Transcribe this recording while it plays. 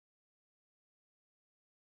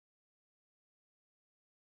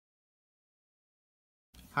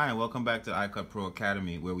Hi, and welcome back to ICUTPRO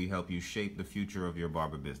Academy, where we help you shape the future of your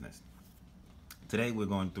barber business. Today we're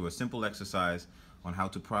going through a simple exercise on how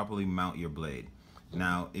to properly mount your blade.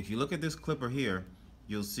 Now, if you look at this clipper here,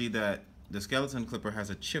 you'll see that the skeleton clipper has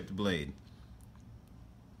a chipped blade.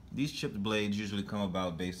 These chipped blades usually come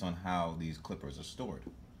about based on how these clippers are stored.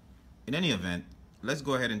 In any event, let's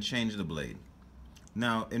go ahead and change the blade.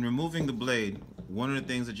 Now, in removing the blade, one of the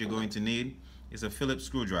things that you're going to need is a Phillips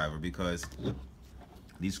screwdriver, because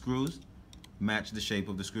these screws match the shape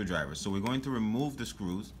of the screwdriver. So we're going to remove the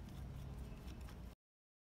screws.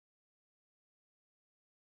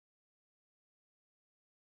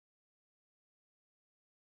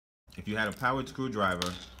 If you had a powered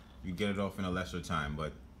screwdriver, you get it off in a lesser time,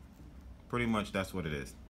 but pretty much that's what it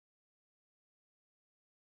is.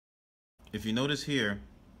 If you notice here,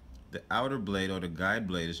 the outer blade or the guide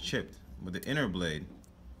blade is chipped, but the inner blade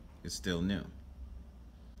is still new.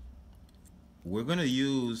 We're going to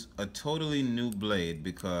use a totally new blade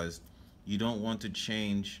because you don't want to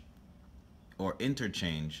change or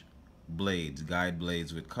interchange blades, guide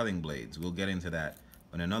blades with cutting blades. We'll get into that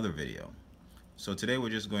in another video. So today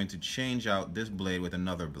we're just going to change out this blade with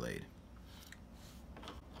another blade.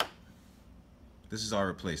 This is our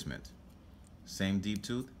replacement. Same deep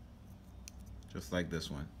tooth, just like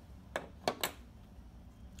this one.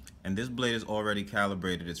 And this blade is already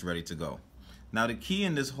calibrated, it's ready to go. Now the key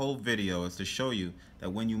in this whole video is to show you that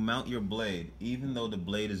when you mount your blade, even though the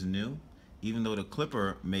blade is new, even though the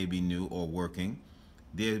clipper may be new or working,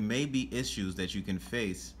 there may be issues that you can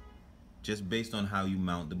face just based on how you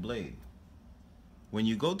mount the blade. When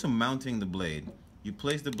you go to mounting the blade, you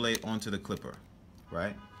place the blade onto the clipper,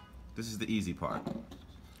 right? This is the easy part.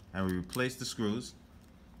 And we replace the screws.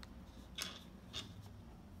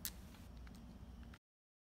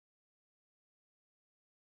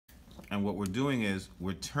 And what we're doing is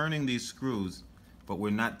we're turning these screws, but we're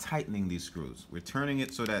not tightening these screws. We're turning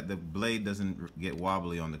it so that the blade doesn't get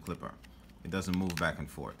wobbly on the clipper. It doesn't move back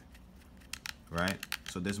and forth, right?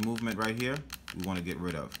 So this movement right here, we want to get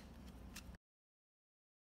rid of.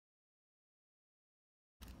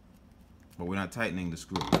 But we're not tightening the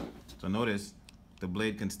screw. So notice the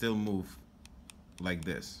blade can still move like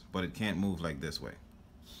this, but it can't move like this way.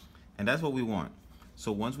 And that's what we want.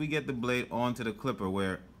 So once we get the blade onto the clipper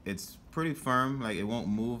where it's pretty firm, like it won't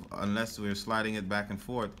move unless we're sliding it back and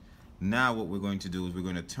forth, now what we're going to do is we're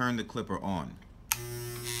going to turn the clipper on.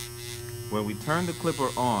 When we turn the clipper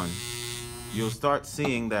on, you'll start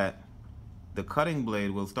seeing that the cutting blade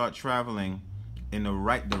will start traveling in the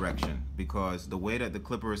right direction, because the way that the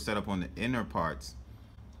clipper is set up on the inner parts,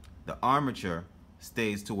 the armature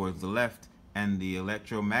stays towards the left and the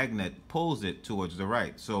electromagnet pulls it towards the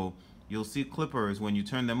right. So you'll see clippers, when you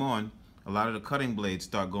turn them on, a lot of the cutting blades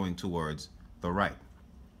start going towards the right.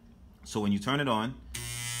 So when you turn it on,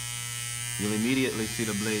 you'll immediately see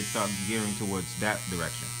the blade start gearing towards that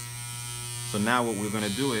direction. So now what we're going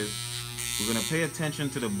to do is we're going to pay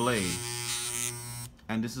attention to the blade,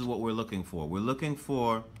 and this is what we're looking for. We're looking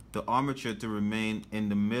for the armature to remain in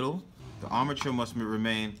the middle. The armature must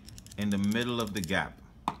remain in the middle of the gap,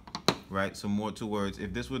 right? So more towards,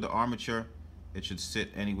 if this were the armature, it should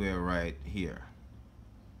sit anywhere right here,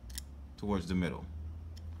 towards the middle,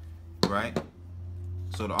 right?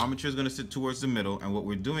 So the armature is going to sit towards the middle, and what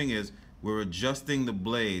we're doing is we're adjusting the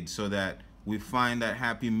blade so that we find that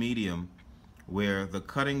happy medium where the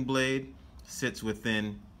cutting blade sits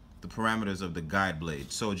within the parameters of the guide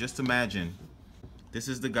blade. So just imagine this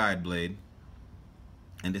is the guide blade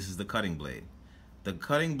and this is the cutting blade. The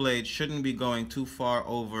cutting blade shouldn't be going too far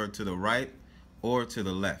over to the right or to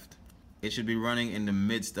the left. It should be running in the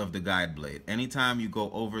midst of the guide blade. Anytime you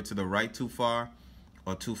go over to the right too far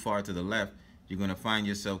or too far to the left, you're going to find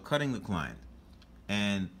yourself cutting the client.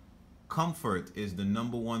 And comfort is the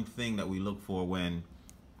 #1 thing that we look for when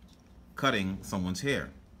cutting someone's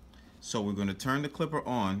hair. So we're going to turn the clipper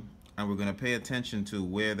on, and we're going to pay attention to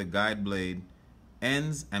where the guide blade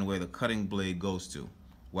ends and where the cutting blade goes to,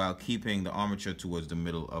 while keeping the armature towards the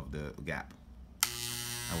middle of the gap.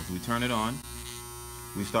 And as we turn it on,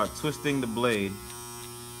 we start twisting the blade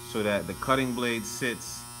so that the cutting blade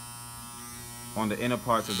sits on the inner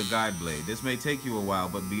parts of the guide blade. This may take you a while,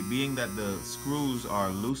 but being that the screws are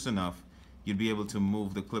loose enough, you'd be able to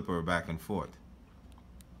move the clipper back and forth.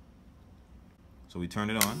 So we turn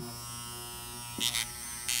it on.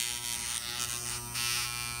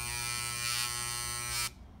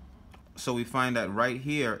 So we find that right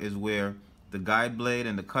here is where the guide blade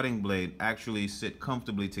and the cutting blade actually sit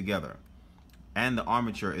comfortably together, and the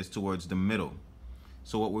armature is towards the middle.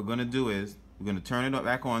 So what we're going to do is we're going to turn it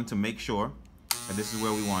back on to make sure that this is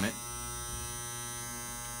where we want it.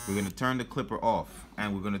 we're going to turn the clipper off,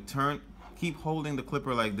 and we're going to keep holding the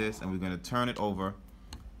clipper like this, and we're going to turn it over,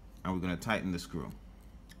 and we're going to tighten the screw.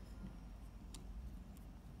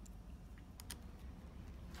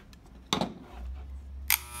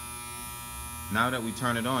 Now that we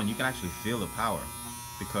turn it on, you can actually feel the power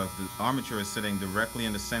because the armature is sitting directly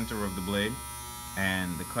in the center of the blade,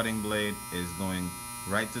 and the cutting blade is going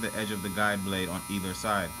right to the edge of the guide blade on either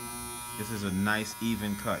side. This is a nice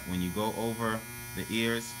even cut. When you go over the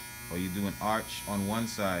ears or you do an arch on one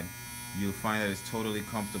side, you'll find that it's totally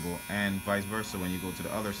comfortable, and vice versa when you go to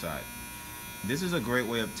the other side. This is a great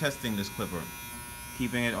way of testing this clipper,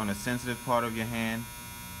 keeping it on a sensitive part of your hand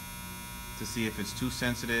to see if it's too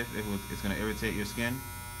sensitive, if it's going to irritate your skin,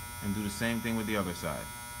 and do the same thing with the other side.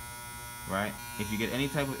 Right? If you get any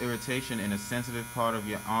type of irritation in a sensitive part of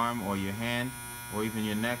your arm or your hand or even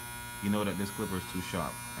your neck, you know that this clipper is too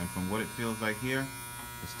sharp. And from what it feels like here,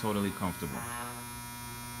 it's totally comfortable.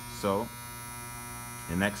 So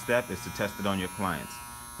the next step is to test it on your clients.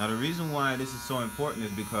 Now the reason why this is so important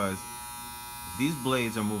is because these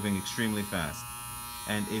blades are moving extremely fast.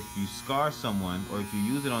 And if you scar someone, or if you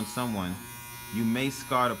use it on someone, you may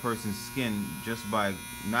scar the person's skin just by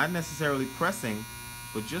not necessarily pressing,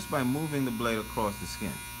 but just by moving the blade across the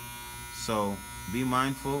skin. So be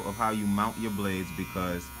mindful of how you mount your blades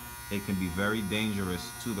because it can be very dangerous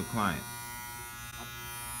to the client.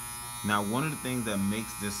 Now, one of the things that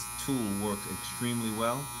makes this tool work extremely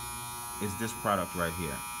well is this product right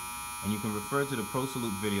here. And you can refer to the Pro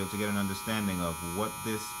Salute video to get an understanding of what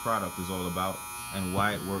this product is all about and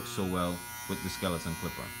why it works so well with the skeleton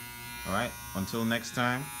clipper. Alright, until next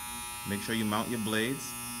time, make sure you mount your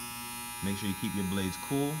blades, make sure you keep your blades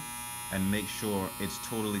cool, and make sure it's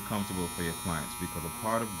totally comfortable for your clients, because a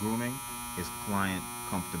part of grooming is client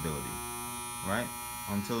comfortability. Alright,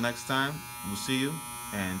 until next time, we'll see you,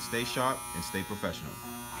 and stay sharp and stay professional.